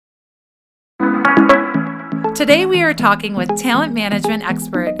Today we are talking with talent management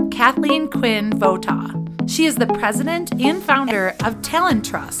expert Kathleen Quinn Votaw. She is the president and founder of Talent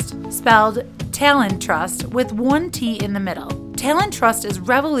Trust, spelled Talent Trust with one T in the middle. Talent Trust is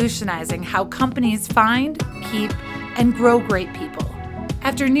revolutionizing how companies find, keep, and grow great people.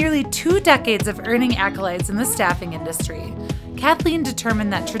 After nearly 2 decades of earning accolades in the staffing industry, Kathleen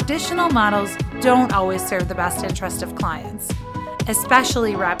determined that traditional models don't always serve the best interest of clients,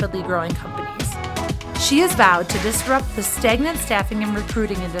 especially rapidly growing companies. She has vowed to disrupt the stagnant staffing and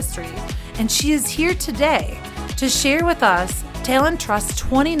recruiting industry, and she is here today to share with us Talent Trust's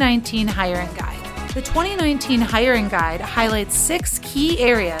 2019 Hiring Guide. The 2019 Hiring Guide highlights 6 key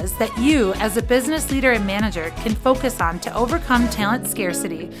areas that you, as a business leader and manager, can focus on to overcome talent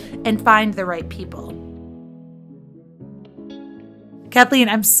scarcity and find the right people. Kathleen,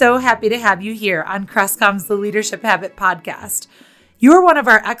 I'm so happy to have you here on Crestcom's The Leadership Habit podcast. You're one of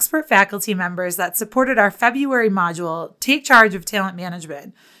our expert faculty members that supported our February module, Take Charge of Talent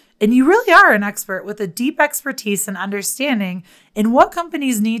Management. And you really are an expert with a deep expertise and understanding in what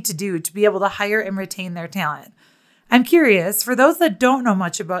companies need to do to be able to hire and retain their talent. I'm curious, for those that don't know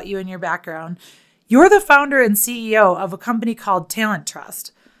much about you and your background, you're the founder and CEO of a company called Talent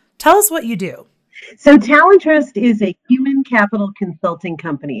Trust. Tell us what you do. So Talent Trust is a human capital consulting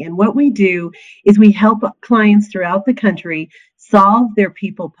company. And what we do is we help clients throughout the country solve their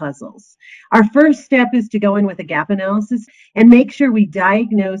people puzzles. Our first step is to go in with a gap analysis and make sure we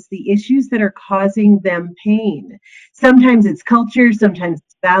diagnose the issues that are causing them pain. Sometimes it's culture, sometimes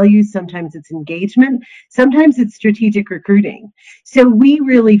it's values, sometimes it's engagement, sometimes it's strategic recruiting. So we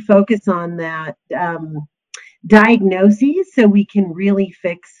really focus on that diagnoses so we can really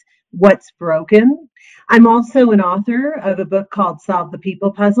fix what's broken. I'm also an author of a book called Solve the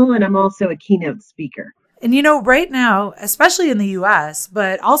People Puzzle, and I'm also a keynote speaker. And right now, especially in the US,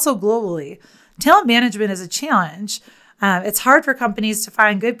 but also globally, talent management is a challenge. It's hard for companies to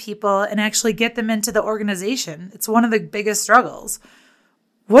find good people and actually get them into the organization. It's one of the biggest struggles.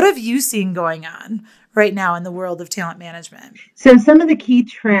 What have you seen going on right now in the world of talent management? So some of the key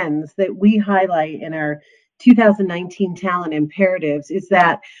trends that we highlight in our 2019 talent imperatives is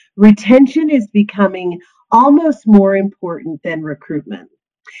that retention is becoming almost more important than recruitment.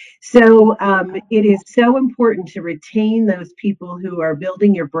 So it is so important to retain those people who are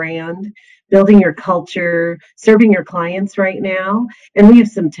building your brand, building your culture, serving your clients right now. And we have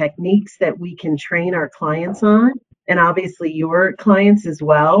some techniques that we can train our clients on, and obviously your clients as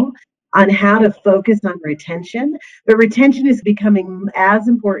well, on how to focus on retention. But retention is becoming as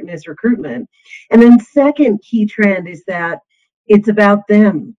important as recruitment. And then second key trend is that it's about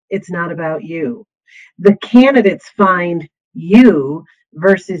them. It's not about you. The candidates find you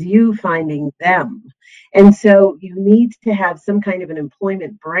versus you finding them. And so you need to have some kind of an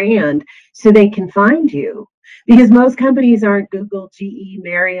employment brand so they can find you. Because most companies aren't Google, GE,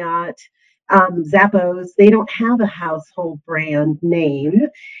 Marriott, Zappos. They don't have a household brand name,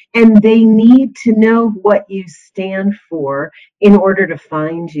 and they need to know what you stand for in order to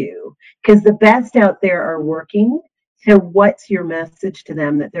find you, because the best out there are working. So what's your message to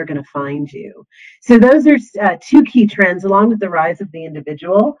them that they're going to find you? So those are 2 key trends, along with the rise of the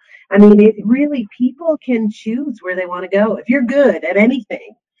individual. I mean, it really, people can choose where they want to go. If you're good at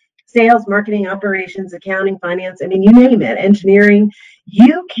anything, sales, marketing, operations, accounting, finance, I mean, you name it, engineering,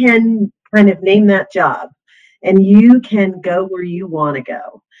 you can kind of name that job and you can go where you want to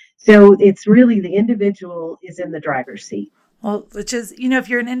go. So it's really the individual is in the driver's seat. Well, which is, if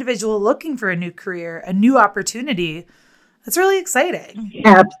you're an individual looking for a new career, a new opportunity, that's really exciting.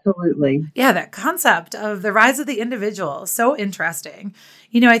 Absolutely. Yeah, that concept of the rise of the individual, so interesting.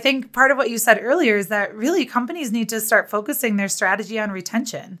 I think part of what you said earlier is that really companies need to start focusing their strategy on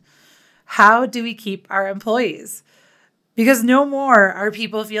retention. How do we keep our employees? Because no more are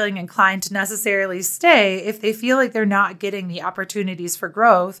people feeling inclined to necessarily stay if they feel like they're not getting the opportunities for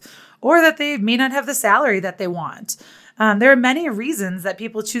growth or that they may not have the salary that they want. There are many reasons that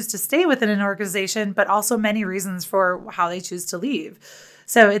people choose to stay within an organization, but also many reasons for how they choose to leave.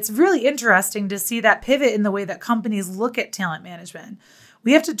 So it's really interesting to see that pivot in the way that companies look at talent management.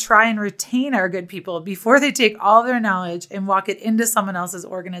 We have to try and retain our good people before they take all their knowledge and walk it into someone else's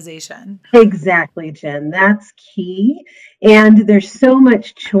organization. Exactly, Jen. That's key. And there's so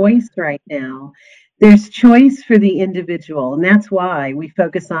much choice right now. There's choice for the individual. And that's why we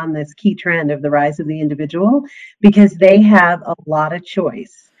focus on this key trend of the rise of the individual, because they have a lot of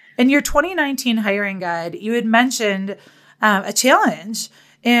choice. In your 2019 hiring guide, you had mentioned a challenge,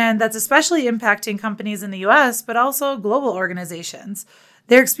 and that's especially impacting companies in the US, but also global organizations.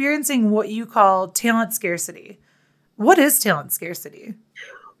 They're experiencing what you call talent scarcity. What is talent scarcity?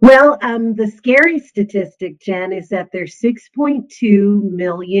 Well, the scary statistic, Jen, is that there's 6.2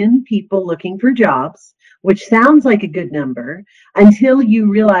 million people looking for jobs, which sounds like a good number until you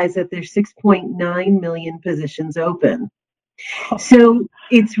realize that there's 6.9 million positions open. So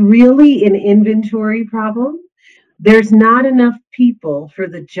it's really an inventory problem. There's not enough people for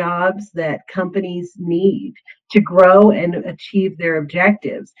the jobs that companies need to grow and achieve their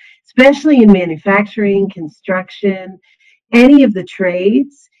objectives, especially in manufacturing, construction, any of the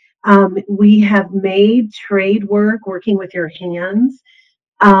trades. We have made trade work, working with your hands,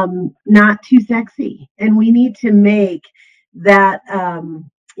 not too sexy. And we need to make that,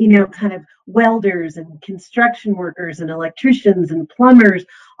 kind of welders and construction workers and electricians and plumbers,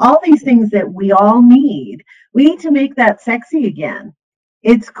 all these things that we all need. We need to make that sexy again.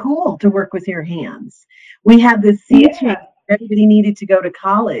 It's cool to work with your hands. We had this sea change. Everybody needed to go to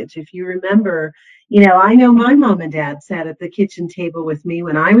college. If you remember, I know my mom and dad sat at the kitchen table with me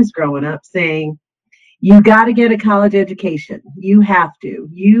when I was growing up saying, you got to get a college education. You have to.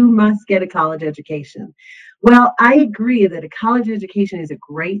 You must get a college education. Well, I agree that a college education is a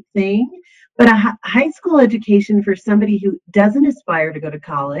great thing, but a high school education for somebody who doesn't aspire to go to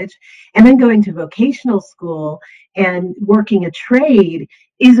college and then going to vocational school and working a trade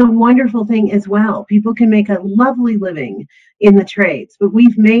is a wonderful thing as well. People can make a lovely living in the trades, but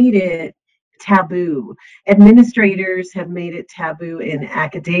we've made it taboo. Administrators have made it taboo in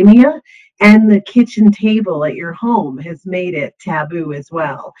academia, and the kitchen table at your home has made it taboo as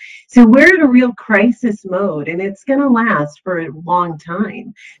well. So we're in a real crisis mode, and it's going to last for a long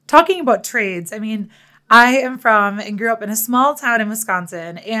time. Talking about trades, I mean, I am from and grew up in a small town in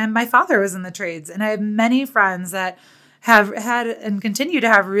Wisconsin, and my father was in the trades. And I have many friends that have had and continue to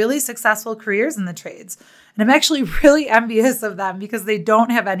have really successful careers in the trades. And I'm actually really envious of them because they don't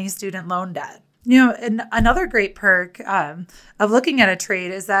have any student loan debt. And another great perk of looking at a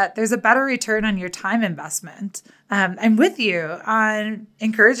trade is that there's a better return on your time investment. I'm with you on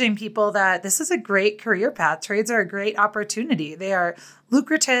encouraging people that this is a great career path. Trades are a great opportunity. They are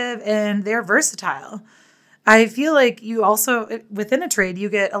lucrative and they're versatile. I feel like you also, within a trade, you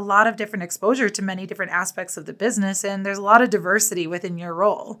get a lot of different exposure to many different aspects of the business, and there's a lot of diversity within your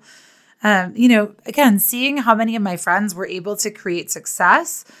role. Again, seeing how many of my friends were able to create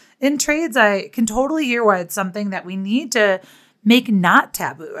success in trades, I can totally hear why it's something that we need to make not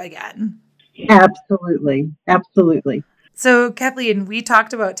taboo again. Absolutely. Absolutely. So, Kathleen, we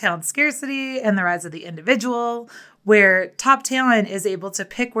talked about talent scarcity and the rise of the individual, where top talent is able to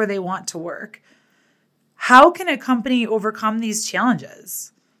pick where they want to work. How can a company overcome these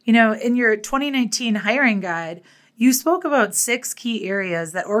challenges? In your 2019 hiring guide, you spoke about 6 key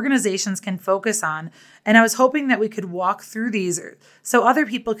areas that organizations can focus on, and I was hoping that we could walk through these so other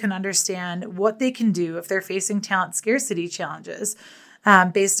people can understand what they can do if they're facing talent scarcity challenges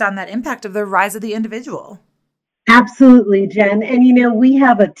based on that impact of the rise of the individual. Absolutely, Jen. And we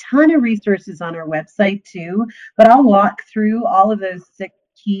have a ton of resources on our website too, but I'll walk through all of those 6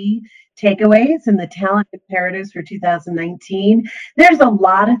 key takeaways and the talent imperatives for 2019. There's a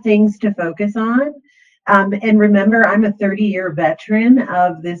lot of things to focus on. And remember, I'm a 30-year veteran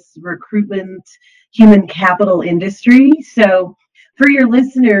of this recruitment human capital industry. So for your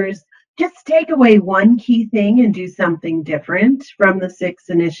listeners, just take away one key thing and do something different from the 6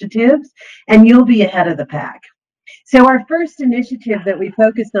 initiatives, and you'll be ahead of the pack. So our first initiative that we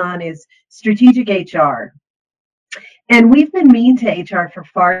focused on is strategic HR. And we've been mean to HR for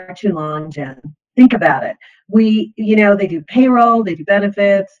far too long, Jen. Think about it. They do payroll, they do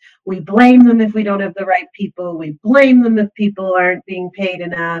benefits. We blame them if we don't have the right people. We blame them if people aren't being paid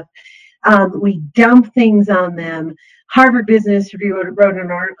enough. We dump things on them. Harvard Business Review wrote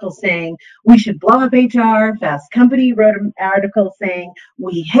an article saying we should blow up HR. Fast Company wrote an article saying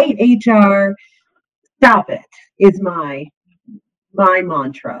we hate HR. Stop it is my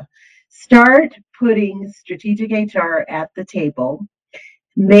mantra. Start putting strategic HR at the table.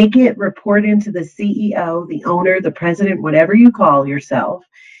 Make it report into the CEO, the owner, the president, whatever you call yourself.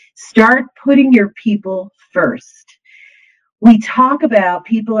 Start putting your people first. We talk about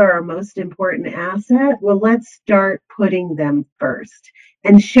people are our most important asset. Well, let's start putting them first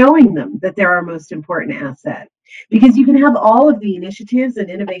and showing them that they're our most important asset. Because you can have all of the initiatives and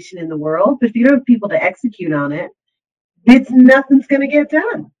innovation in the world, but if you don't have people to execute on it, nothing's going to get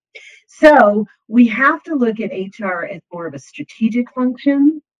done. So we have to look at HR as more of a strategic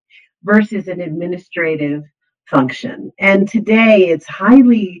function versus an administrative function. And today it's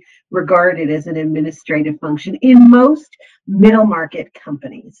highly regarded as an administrative function in most middle market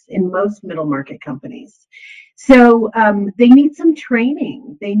companies. So they need some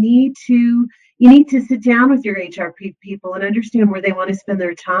training. They need to, You need to sit down with your HR people and understand where they want to spend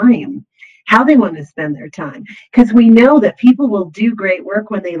their time, how they want to spend their time, because we know that people will do great work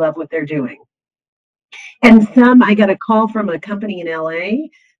when they love what they're doing. And I got a call from a company in LA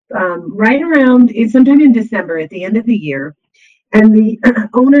right around sometime in December at the end of the year. And the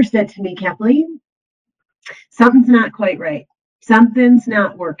owner said to me, Kathleen, something's not quite right. Something's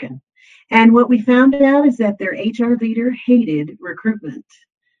not working. And what we found out is that their HR leader hated recruitment.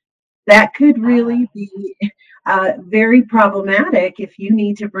 That could really be very problematic if you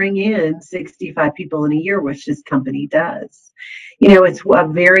need to bring in 65 people in a year, which this company does. It's a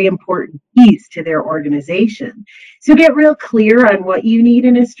very important piece to their organization. So get real clear on what you need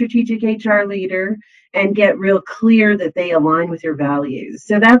in a strategic HR leader and get real clear that they align with your values.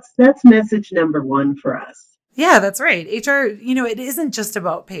 So that's message number one for us. Yeah, that's right. HR, it isn't just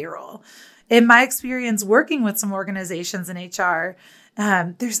about payroll. In my experience working with some organizations in HR,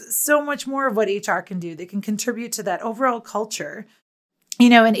 there's so much more of what HR can do. They can contribute to that overall culture.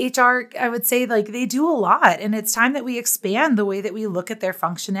 In HR, I would say they do a lot, and it's time that we expand the way that we look at their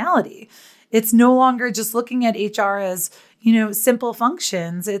functionality. It's no longer just looking at HR as, simple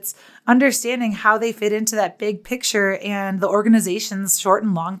functions. It's understanding how they fit into that big picture and the organization's short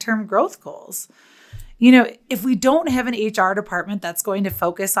and long-term growth goals. If we don't have an HR department that's going to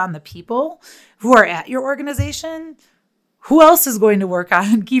focus on the people who are at your organization, who else is going to work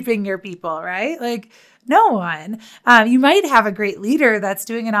on keeping your people, right? No one. You might have a great leader that's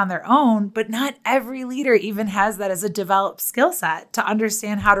doing it on their own, but not every leader even has that as a developed skill set to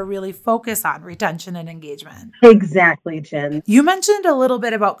understand how to really focus on retention and engagement. Exactly, Jen. You mentioned a little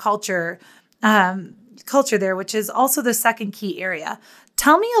bit about culture there, which is also the second key area.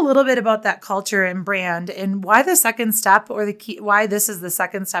 Tell me a little bit about that culture and brand and why the second step why this is the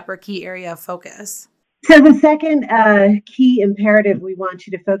second step or key area of focus. So the second key imperative we want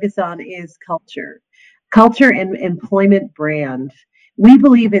you to focus on is culture and employment brand. We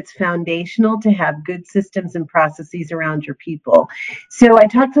believe it's foundational to have good systems and processes around your people. So I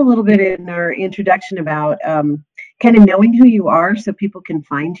talked a little bit in our introduction about kind of knowing who you are so people can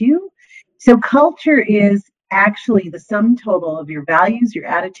find you. So culture is actually the sum total of your values, your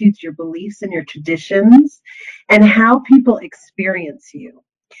attitudes, your beliefs, and your traditions, and how people experience you.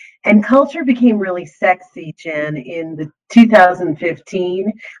 And culture became really sexy, Jen, in the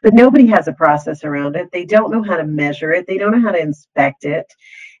 2015, but nobody has a process around it. They don't know how to measure it. They don't know how to inspect it.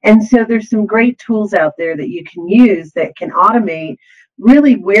 And so there's some great tools out there that you can use that can automate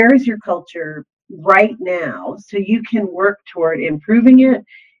really where is your culture right now so you can work toward improving it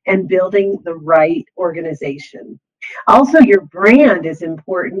and building the right organization. Also, your brand is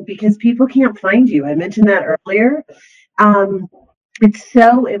important because people can't find you. I mentioned that earlier. It's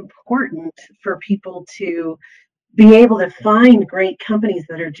so important for people to be able to find great companies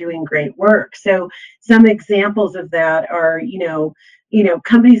that are doing great work. So some examples of that are,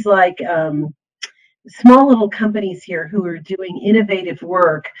 companies like small little companies here who are doing innovative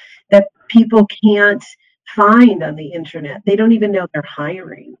work that people can't find on the internet. They don't even know they're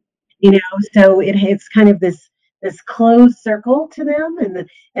hiring, so it's kind of this closed circle to them,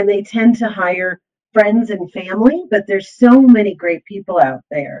 and they tend to hire friends and family, but there's so many great people out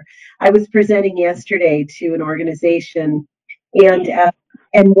there. I was presenting yesterday to an organization,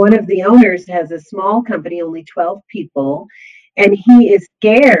 and one of the owners has a small company, only 12 people, and he is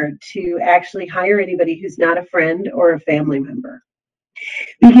scared to actually hire anybody who's not a friend or a family member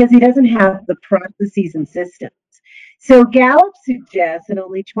because he doesn't have the processes and systems. So Gallup suggests that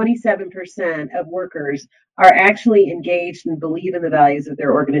only 27% of workers are actually engaged and believe in the values of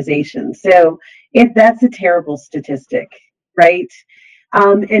their organization. So if that's a terrible statistic, right?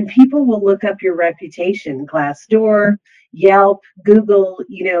 And people will look up your reputation, Glassdoor, Yelp, Google,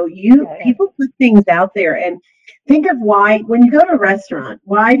 people put things out there. And think of why, when you go to a restaurant,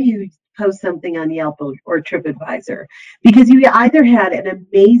 why do you post something on Yelp or TripAdvisor? Because you either had an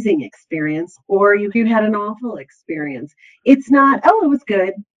amazing experience or you had an awful experience. It's not, oh, it was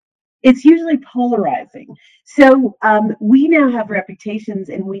good. It's usually polarizing. So we now have reputations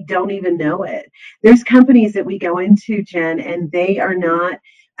and we don't even know it. There's companies that we go into, Jen, and they are not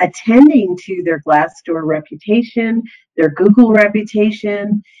attending to their Glassdoor reputation, their Google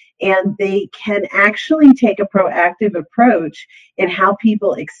reputation, and they can actually take a proactive approach in how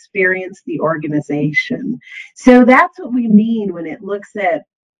people experience the organization. So that's what we mean when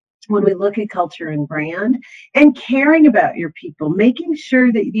we look at culture and brand, and caring about your people, making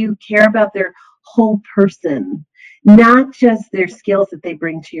sure that you care about their whole person, not just their skills that they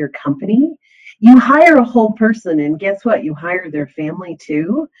bring to your company. You hire a whole person, and guess what? You hire their family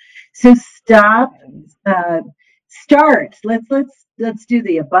too. So stop Let's do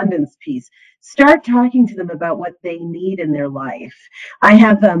the abundance piece. Start talking to them about what they need in their life. I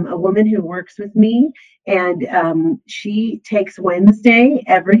have a woman who works with me, and she takes Wednesday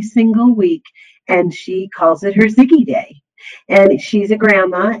every single week, and she calls it her Ziggy Day. And she's a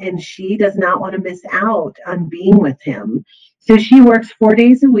grandma, and she does not want to miss out on being with him. So she works 4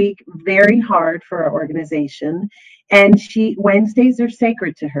 days a week, very hard for our organization. And she Wednesdays are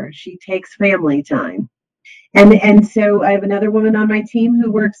sacred to her. She takes family time. And so I have another woman on my team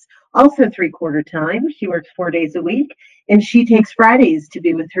who works also 3/4 time. She works 4 days a week, and she takes Fridays to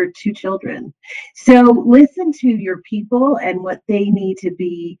be with her two children. So listen to your people and what they need to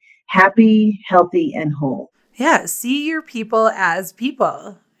be happy, healthy, and whole. Yeah, see your people as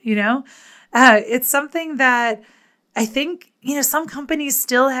people, It's something that I think, some companies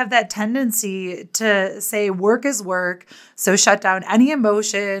still have that tendency to say work is work. So shut down any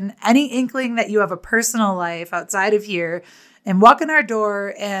emotion, any inkling that you have a personal life outside of here, and walk in our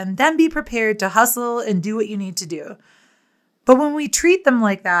door and then be prepared to hustle and do what you need to do. But when we treat them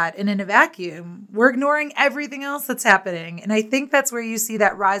like that and in a vacuum, we're ignoring everything else that's happening. And I think that's where you see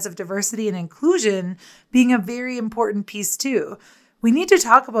that rise of diversity and inclusion being a very important piece too. We need to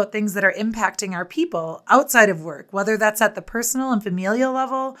talk about things that are impacting our people outside of work, whether that's at the personal and familial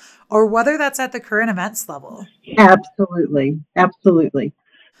level or whether that's at the current events level. Absolutely. Absolutely.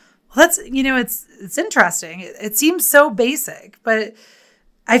 Well, it's interesting. It seems so basic, but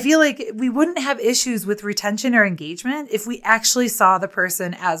I feel like we wouldn't have issues with retention or engagement if we actually saw the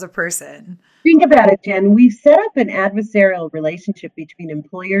person as a person. Think about it, Jen. We've set up an adversarial relationship between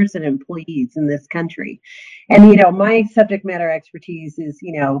employers and employees in this country. And, my subject matter expertise is,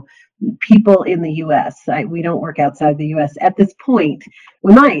 people in the U.S. We don't work outside the U.S. at this point.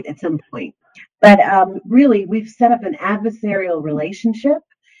 We might at some point. But really, we've set up an adversarial relationship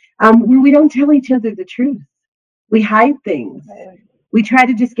where we don't tell each other the truth. We hide things. We try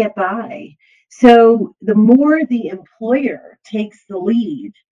to just get by. So the more the employer takes the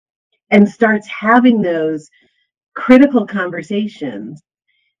lead and starts having those critical conversations,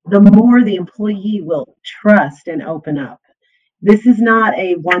 the more the employee will trust and open up. This is not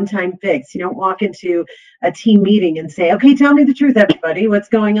a one-time fix. You don't walk into a team meeting and say, okay, tell me the truth, everybody. What's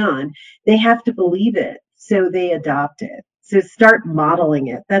going on? They have to believe it, so they adopt it. So start modeling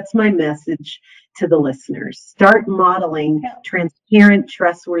it. That's my message to the listeners. Start modeling transparent,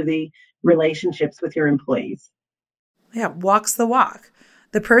 trustworthy relationships with your employees. Yeah, walks the walk.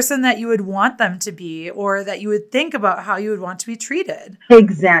 The person that you would want them to be, or that you would think about how you would want to be treated.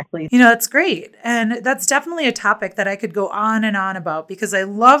 Exactly. That's great. And that's definitely a topic that I could go on and on about because I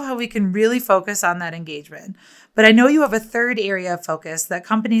love how we can really focus on that engagement. But I know you have a third area of focus that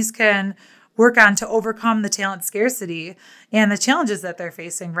companies can work on to overcome the talent scarcity and the challenges that they're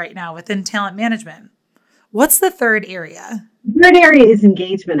facing right now within talent management. What's the third area? The third area is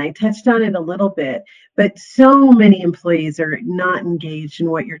engagement. I touched on it a little bit, but so many employees are not engaged in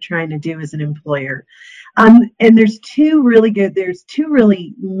what you're trying to do as an employer. And there's two really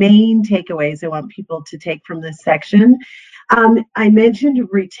main takeaways I want people to take from this section. I mentioned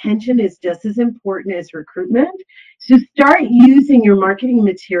retention is just as important as recruitment. So start using your marketing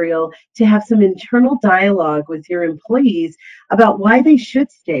material to have some internal dialogue with your employees about why they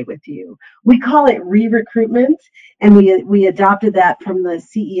should stay with you. We call it re-recruitment, and we adopted that from the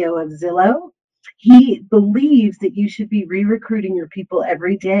CEO of Zillow. He believes that you should be re-recruiting your people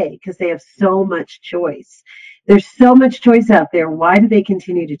every day because they have so much choice. There's so much choice out there. Why do they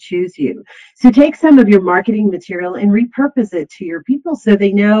continue to choose you? So take some of your marketing material and repurpose it to your people so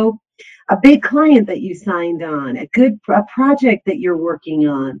they know a big client that you signed on, a project that you're working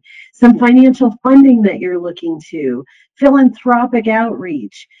on, some financial funding that you're looking to, philanthropic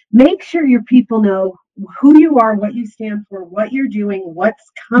outreach. Make sure your people know who you are, what you stand for, what you're doing,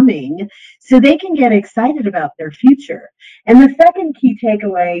 what's coming, so they can get excited about their future. And the second key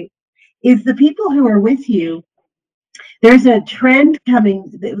takeaway is the people who are with you. There's a trend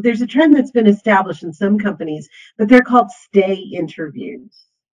that's been established in some companies, but they're called stay interviews.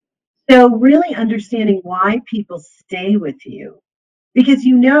 So really understanding why people stay with you, because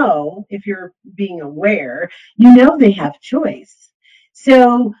if you're being aware, they have choice.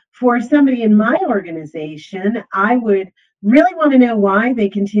 So for somebody in my organization, I would really want to know why they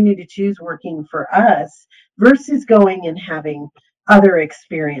continue to choose working for us versus going and having other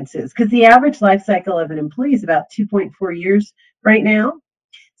experiences. Because the average life cycle of an employee is about 2.4 years right now.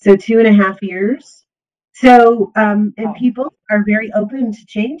 So 2.5 years. So, and people are very open to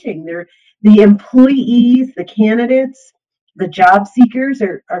changing. The employees, the candidates, the job seekers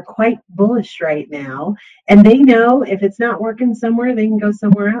are quite bullish right now. And they know if it's not working somewhere, they can go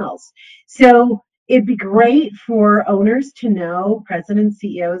somewhere else. So it'd be great for owners to know, presidents,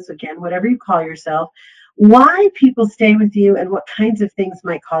 CEOs, again, whatever you call yourself, why people stay with you and what kinds of things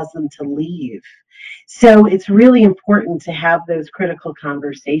might cause them to leave. So it's really important to have those critical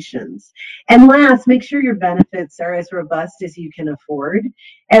conversations. And last, make sure your benefits are as robust as you can afford.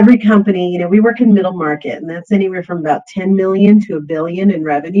 Every company, we work in middle market, and that's anywhere from about 10 million to a billion in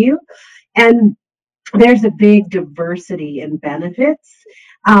revenue. And there's a big diversity in benefits,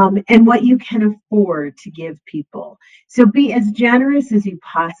 and what you can afford to give people. So be as generous as you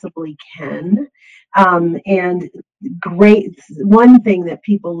possibly can. And great, one thing that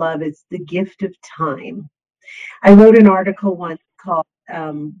people love is the gift of time. I wrote an article once called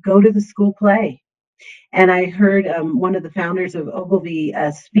Go to the School Play. And I heard one of the founders of Ogilvy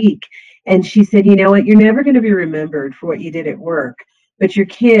speak, and she said, you know what, you're never going to be remembered for what you did at work, but your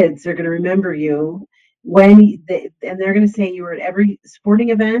kids are going to remember you and they're going to say you were at every sporting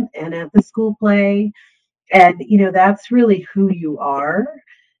event and at the school play. And, that's really who you are.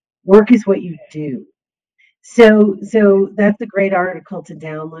 Work is what you do. So that's a great article to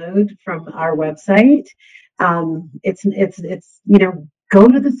download from our website. It's go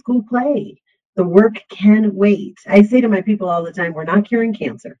to the school play. The work can wait. I say to my people all the time, we're not curing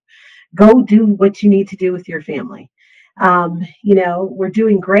cancer. Go do what you need to do with your family. We're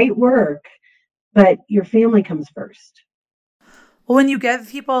doing great work, but your family comes first. Well, when you give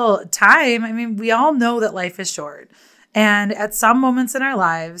people time, I mean, we all know that life is short. And at some moments in our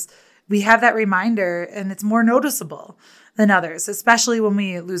lives, we have that reminder and it's more noticeable than others, especially when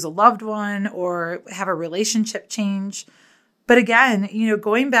we lose a loved one or have a relationship change. But again,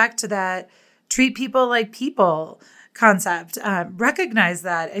 going back to that treat people like people concept, recognize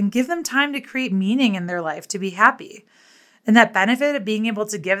that and give them time to create meaning in their life to be happy. And that benefit of being able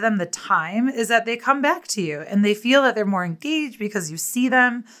to give them the time is that they come back to you and they feel that they're more engaged because you see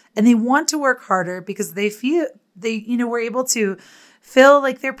them and they want to work harder because they feel were able to feel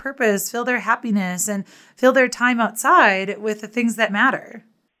like their purpose, feel their happiness, and feel their time outside with the things that matter.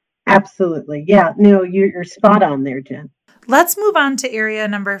 Absolutely. Yeah, no, you're spot on there, Jen. Let's move on to area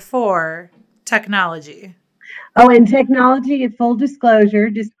number 4, technology. Oh, and technology, full disclosure,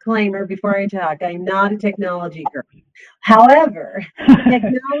 disclaimer before I talk, I'm not a technology girl. However,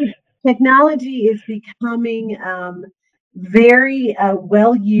 technology is becoming very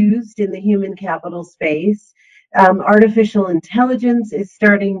well used in the human capital space. Artificial intelligence is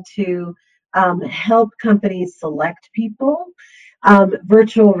starting to help companies select people.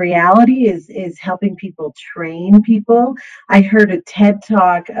 Virtual reality is helping people train people. I heard a TED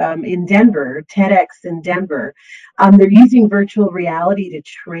talk in Denver, TEDx in Denver. They're using virtual reality to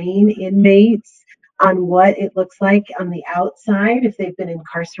train inmates on what it looks like on the outside if they've been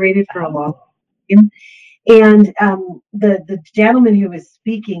incarcerated for a long time. And the gentleman who was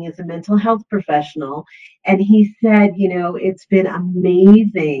speaking is a mental health professional, and he said, it's been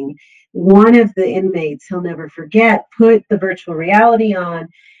amazing. One of the inmates he'll never forget put the virtual reality on,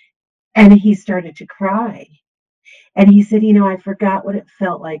 and he started to cry. And he said, I forgot what it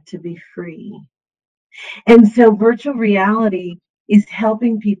felt like to be free. And so virtual reality is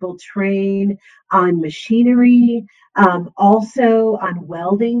helping people train on machinery, also on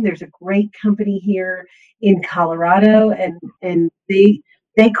welding. There's a great company here in Colorado, and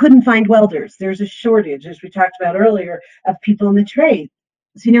they couldn't find welders. There's a shortage, as we talked about earlier, of people in the trade.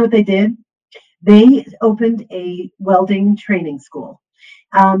 So you know what they did? They opened a welding training school.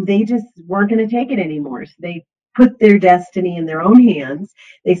 They just weren't going to take it anymore. So they put their destiny in their own hands.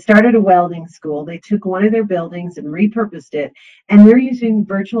 They started a welding school. They took one of their buildings and repurposed it, and they're using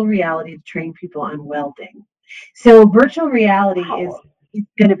virtual reality to train people on welding. So virtual reality is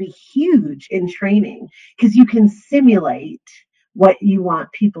going to be huge in training because you can simulate what you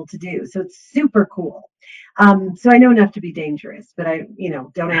want people to do. So it's super cool. So I know enough to be dangerous, but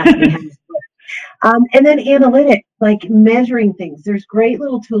don't ask me how to. And then analytics, like measuring things. There's great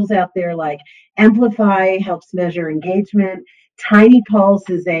little tools out there like Amplify helps measure engagement. Tiny Pulse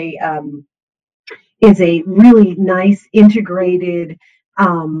is a really nice integrated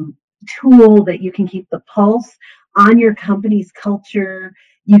tool that you can keep the pulse on your company's culture.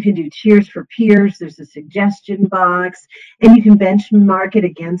 You can do cheers for peers. There's a suggestion box, and you can benchmark it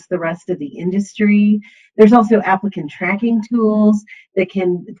against the rest of the industry. There's also applicant tracking tools that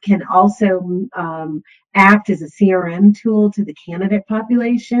can also act as a CRM tool to the candidate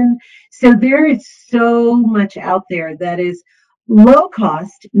population. So there is so much out there that is low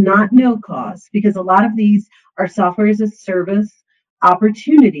cost, not no cost, because a lot of these are software as a service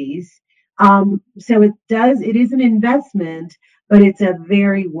opportunities. So it is an investment, but it's a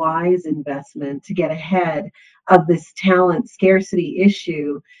very wise investment to get ahead of this talent scarcity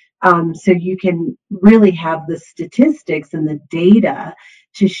issue So you can really have the statistics and the data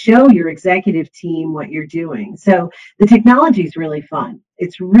to show your executive team what you're doing. So the technology is really fun.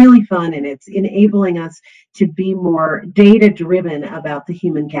 It's really fun, and it's enabling us to be more data driven about the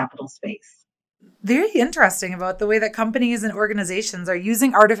human capital space. Very interesting about the way that companies and organizations are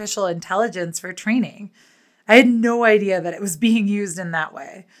using artificial intelligence for training. I had no idea that it was being used in that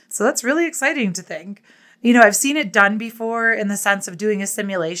way. So that's really exciting to think. I've seen it done before in the sense of doing a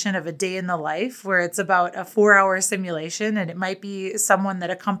simulation of a day in the life where it's about a 4-hour simulation, and it might be someone that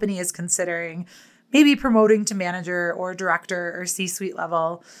a company is considering maybe promoting to manager or director or C-suite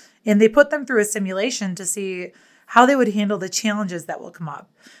level. And they put them through a simulation to see how they would handle the challenges that will come up.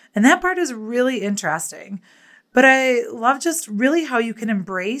 And that part is really interesting. But I love just really how you can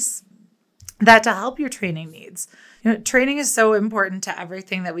embrace that to help your training needs. Training is so important to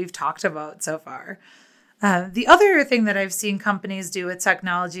everything that we've talked about so far. The other thing that I've seen companies do with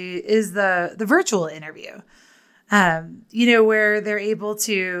technology is the virtual interview, where they're able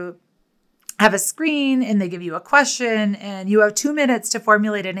to have a screen and they give you a question and you have 2 minutes to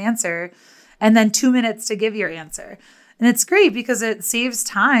formulate an answer and then 2 minutes to give your answer. And it's great because it saves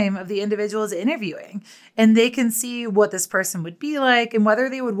time of the individuals interviewing, and they can see what this person would be like and whether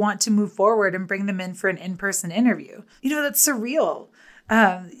they would want to move forward and bring them in for an in-person interview. That's surreal.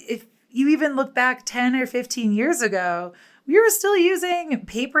 If you even look back 10 or 15 years ago, we were still using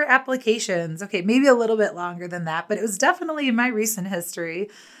paper applications. Okay, maybe a little bit longer than that, but it was definitely in my recent history.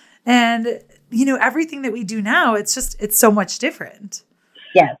 And, everything that we do now, it's so much different.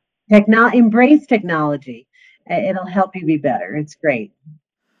 Yes, embrace technology. It'll help you be better. It's great.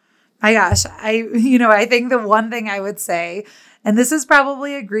 My gosh, I think the one thing I would say, and this is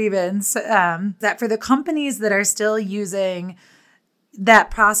probably a grievance, that for the companies that are still using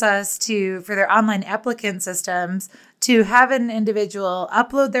that process for their online applicant systems to have an individual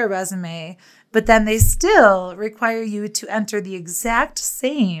upload their resume, but then they still require you to enter the exact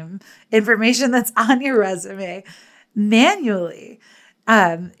same information that's on your resume manually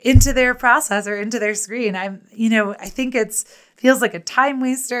into their process or into their screen. I think feels like a time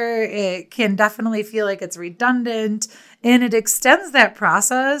waster. It can definitely feel like it's redundant, and it extends that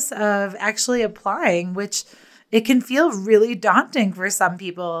process of actually applying, which it can feel really daunting for some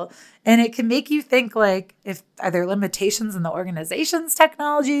people. And it can make you think like, are there limitations in the organization's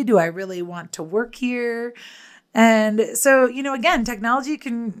technology? Do I really want to work here? And so, again, technology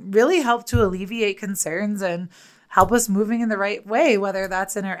can really help to alleviate concerns and help us moving in the right way, whether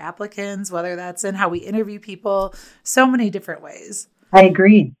that's in our applicants, whether that's in how we interview people, so many different ways. I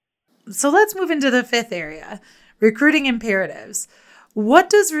agree. So let's move into the fifth area, recruiting imperatives. What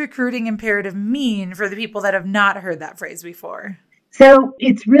does recruiting imperative mean for the people that have not heard that phrase before? So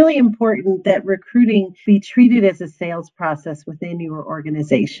it's really important that recruiting be treated as a sales process within your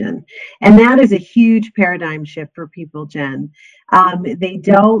organization. And that is a huge paradigm shift for people, Jen. They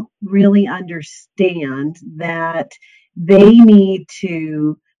don't really understand that they need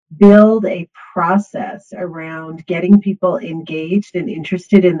to build a process around getting people engaged and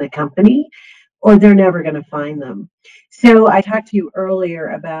interested in the company, or they're never going to find them. So I talked to you earlier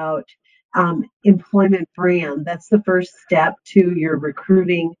about employment brand. That's the first step to your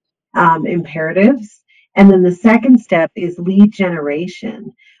recruiting imperatives. And then the second step is lead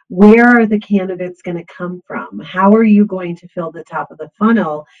generation. Where are the candidates going to come from? How are you going to fill the top of the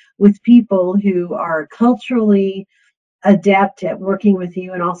funnel with people who are culturally adept at working with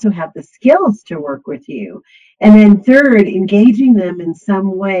you and also have the skills to work with you? And then third, engaging them in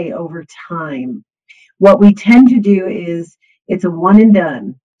some way over time. What we tend to do is it's a one and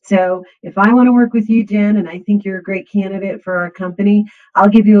done. So if I want to work with you, Jen, and I think you're a great candidate for our company, I'll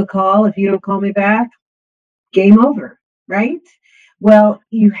give you a call. If you don't call me back, game over, right? Well,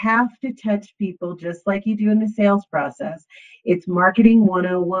 you have to touch people just like you do in the sales process. It's marketing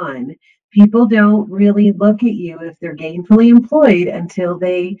 101. People don't really look at you if they're gainfully employed until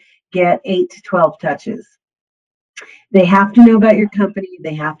they get 8 to 12 touches. They have to know about your company.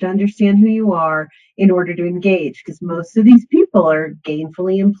 They have to understand who you are in order to engage, because most of these people are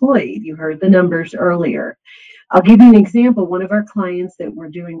gainfully employed. You heard the numbers earlier. I'll give you an example. One of our clients that we're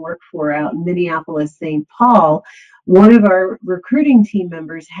doing work for out in Minneapolis, St. Paul, one of our recruiting team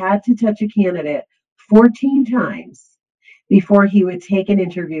members had to touch a candidate 14 times before he would take an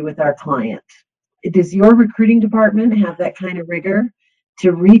interview with our client. Does your recruiting department have that kind of rigor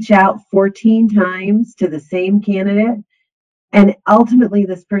to reach out 14 times to the same candidate? And ultimately,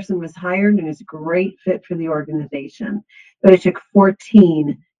 this person was hired and is a great fit for the organization. But it took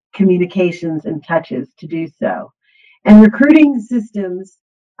 14 communications and touches to do so. And recruiting systems,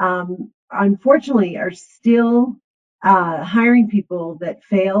 unfortunately, are still hiring people that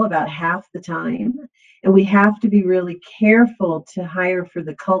fail about half the time. And we have to be really careful to hire for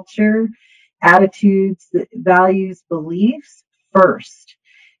the culture, attitudes, the values, beliefs first.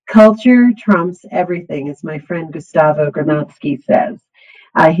 Culture trumps everything, as my friend Gustavo Granatsky says.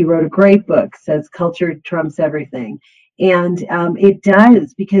 He wrote a great book, says culture trumps everything. And it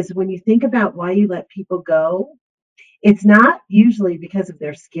does, because when you think about why you let people go, it's not usually because of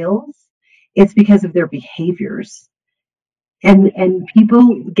their skills, it's because of their behaviors. And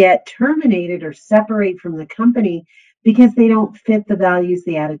people get terminated or separate from the company because they don't fit the values,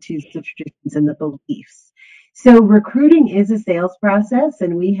 the attitudes, the traditions, and the beliefs. So recruiting is a sales process,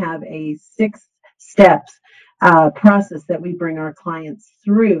 and we have a 6 steps process that we bring our clients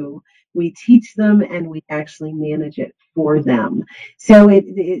through. We teach them and we actually manage it for them. So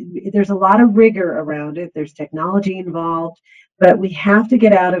there's a lot of rigor around it. There's technology involved, but we have to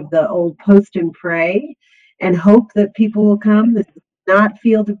get out of the old post and pray and hope that people will come. This is not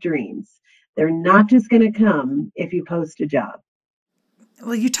Field of Dreams. They're not just going to come if you post a job.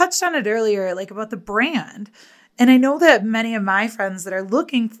 Well, you touched on it earlier, like about the brand. And I know that many of my friends that are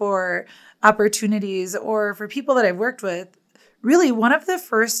looking for opportunities, or for people that I've worked with, really one of the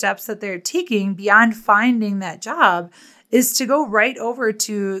first steps that they're taking beyond finding that job is to go right over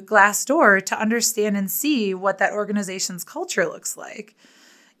to Glassdoor to understand and see what that organization's culture looks like.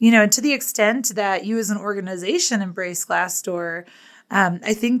 To the extent that you as an organization embrace Glassdoor,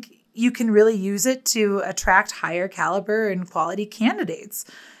 I think you can really use it to attract higher caliber and quality candidates.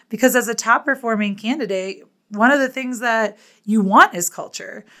 Because as a top performing candidate, one of the things that you want is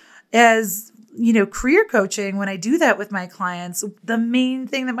culture. As career coaching, when I do that with my clients, the main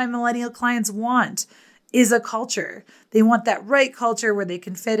thing that my millennial clients want is a culture. They want that right culture where they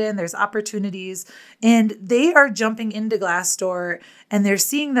can fit in, there's opportunities, and they are jumping into Glassdoor and they're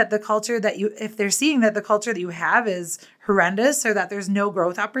seeing that if they're seeing that the culture that you have is horrendous, or that there's no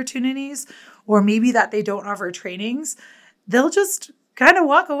growth opportunities, or maybe that they don't offer trainings, they'll just kind of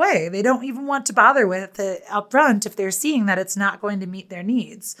walk away. They don't even want to bother with it up front if they're seeing that it's not going to meet their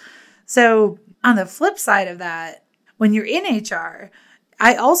needs. So on the flip side of that, when you're in HR,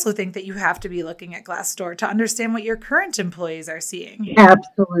 I also think that you have to be looking at Glassdoor to understand what your current employees are seeing.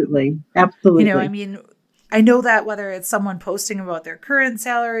 Absolutely. Absolutely. I know that whether it's someone posting about their current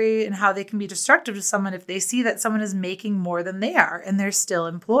salary and how they can be destructive to someone if they see that someone is making more than they are and they're still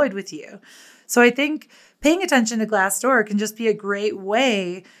employed with you. So I think paying attention to Glassdoor can just be a great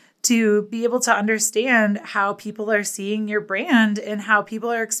way to be able to understand how people are seeing your brand and how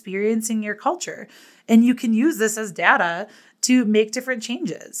people are experiencing your culture. And you can use this as data to make different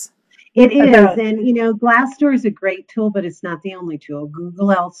changes. It is. And, Glassdoor is a great tool, but it's not the only tool.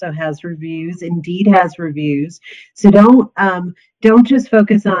 Google also has reviews. Indeed has reviews. So don't just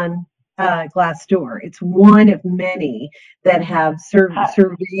focus on Glassdoor. It's one of many that have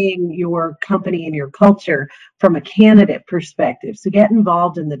surveying your company and your culture from a candidate perspective. So get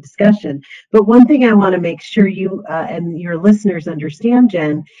involved in the discussion. But one thing I want to make sure you and your listeners understand,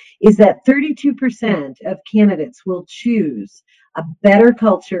 Jen, is that 32% of candidates will choose a better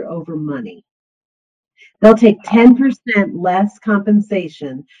culture over money. They'll take 10% less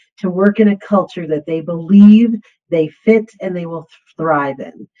compensation to work in a culture that they believe they fit and they will thrive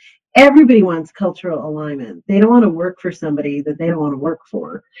in. Everybody wants cultural alignment. They don't want to work for somebody that they don't want to work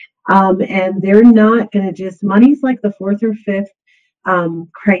for. And they're not going to just, money's like the fourth or fifth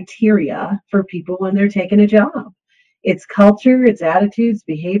criteria for people when they're taking a job. It's culture, it's attitudes,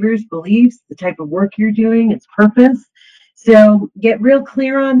 behaviors, beliefs, the type of work you're doing, its purpose. So get real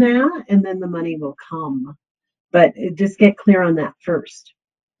clear on that, and then the money will come. But just get clear on that first.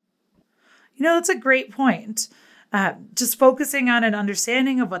 That's a great point. Just focusing on an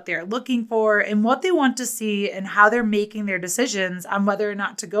understanding of what they're looking for and what they want to see and how they're making their decisions on whether or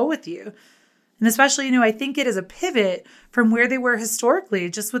not to go with you. And especially, I think it is a pivot from where they were historically,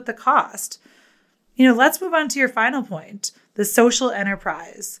 just with the cost. Let's move on to your final point, the social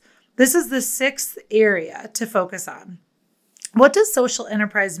enterprise. This is the 6th area to focus on. What does social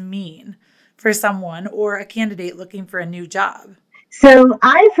enterprise mean for someone or a candidate looking for a new job? So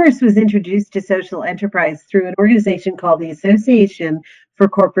I first was introduced to social enterprise through an organization called the Association for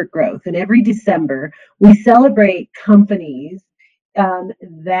Corporate Growth. And every December, we celebrate companies and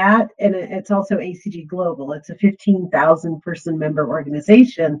it's also ACG Global. It's a 15,000 person member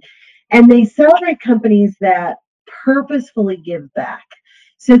organization. And they celebrate companies that purposefully give back.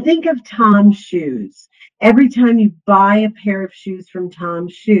 So think of Tom's Shoes. Every time you buy a pair of shoes from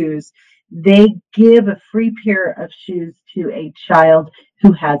Tom's Shoes, they give a free pair of shoes to a child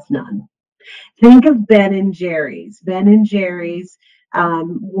who has none. Think of Ben and Jerry's. Ben and Jerry's,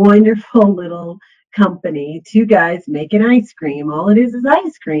 wonderful little company, two guys making ice cream. All it is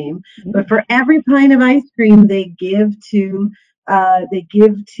ice cream. But for every pint of ice cream they give to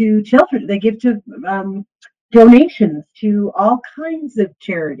children, they give to donations to all kinds of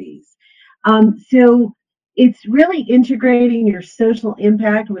charities. So it's really integrating your social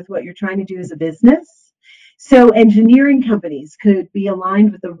impact with what you're trying to do as a business. So engineering companies could be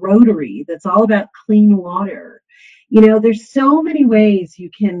aligned with a Rotary that's all about clean water. There's so many ways you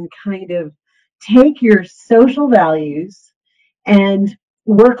can kind of take your social values and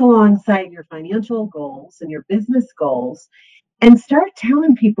work alongside your financial goals and your business goals and start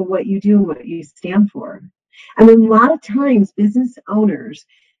telling people what you do and what you stand for. I mean, a lot of times business owners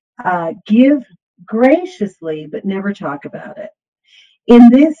give graciously, but never talk about it. In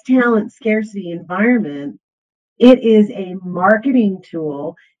this talent scarcity environment, it is a marketing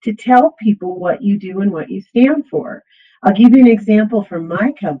tool to tell people what you do and what you stand for. I'll give you an example from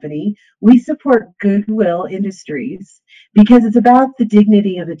my company. We support Goodwill Industries because it's about the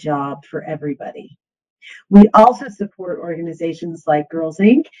dignity of a job for everybody. We also support organizations like Girls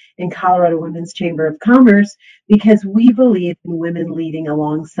Inc. and Colorado Women's Chamber of Commerce because we believe in women leading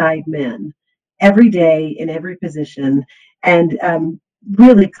alongside men every day in every position and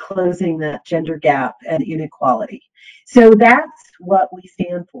really closing that gender gap and inequality. So that's what we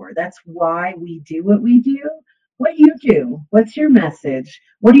stand for. That's why we do what we do. What you do? What's your message?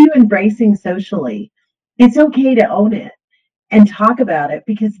 What are you embracing socially? It's okay to own it and talk about it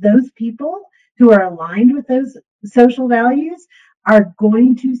because those people who are aligned with those social values are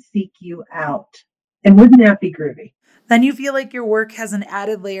going to seek you out. And wouldn't that be groovy? Then you feel like your work has an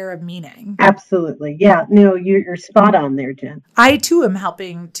added layer of meaning. Absolutely. Yeah, no, you're spot on there, Jen. I too am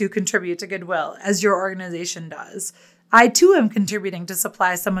helping to contribute to Goodwill, as your organization does. I too am contributing to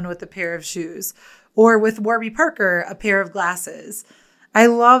supply someone with a pair of shoes, or with Warby Parker, a pair of glasses. I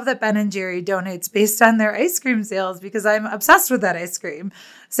love that Ben & Jerry donates based on their ice cream sales because I'm obsessed with that ice cream.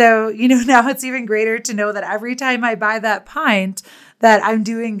 So, now it's even greater to know that every time I buy that pint that I'm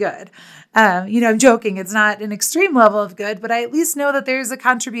doing good. I'm joking. It's not an extreme level of good, but I at least know that there's a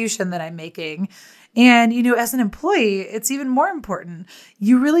contribution that I'm making. And, as an employee, it's even more important.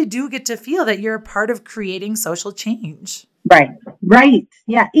 You really do get to feel that you're a part of creating social change. Right.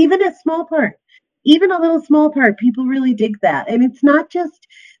 Yeah. Even a small part. Even a little small part, people really dig that. And it's not just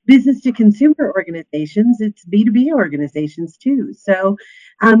business to consumer organizations, it's B2B organizations too. So,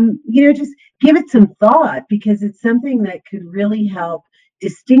 just give it some thought because it's something that could really help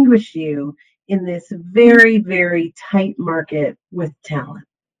distinguish you in this very, very tight market with talent.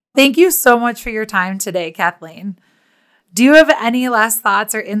 Thank you so much for your time today, Kathleen. Do you have any last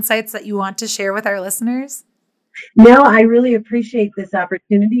thoughts or insights that you want to share with our listeners? No, I really appreciate this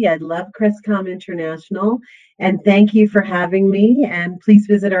opportunity. I love ChrisCom International, and thank you for having me. And please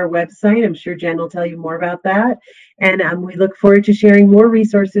visit our website. I'm sure Jen will tell you more about that. And we look forward to sharing more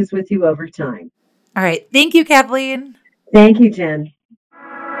resources with you over time. All right. Thank you, Kathleen. Thank you, Jen.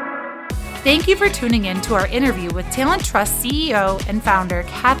 Thank you for tuning in to our interview with Talent Trust CEO and founder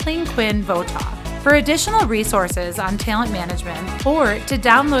Kathleen Quinn Votaw. For additional resources on talent management or to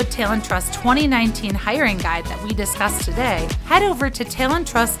download Talent Trust 2019 hiring guide that we discussed today, head over to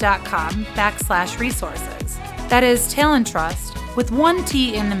talenttrust.com/resources. That is Talent Trust with one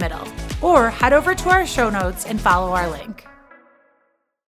T in the middle. Or head over to our show notes and follow our link.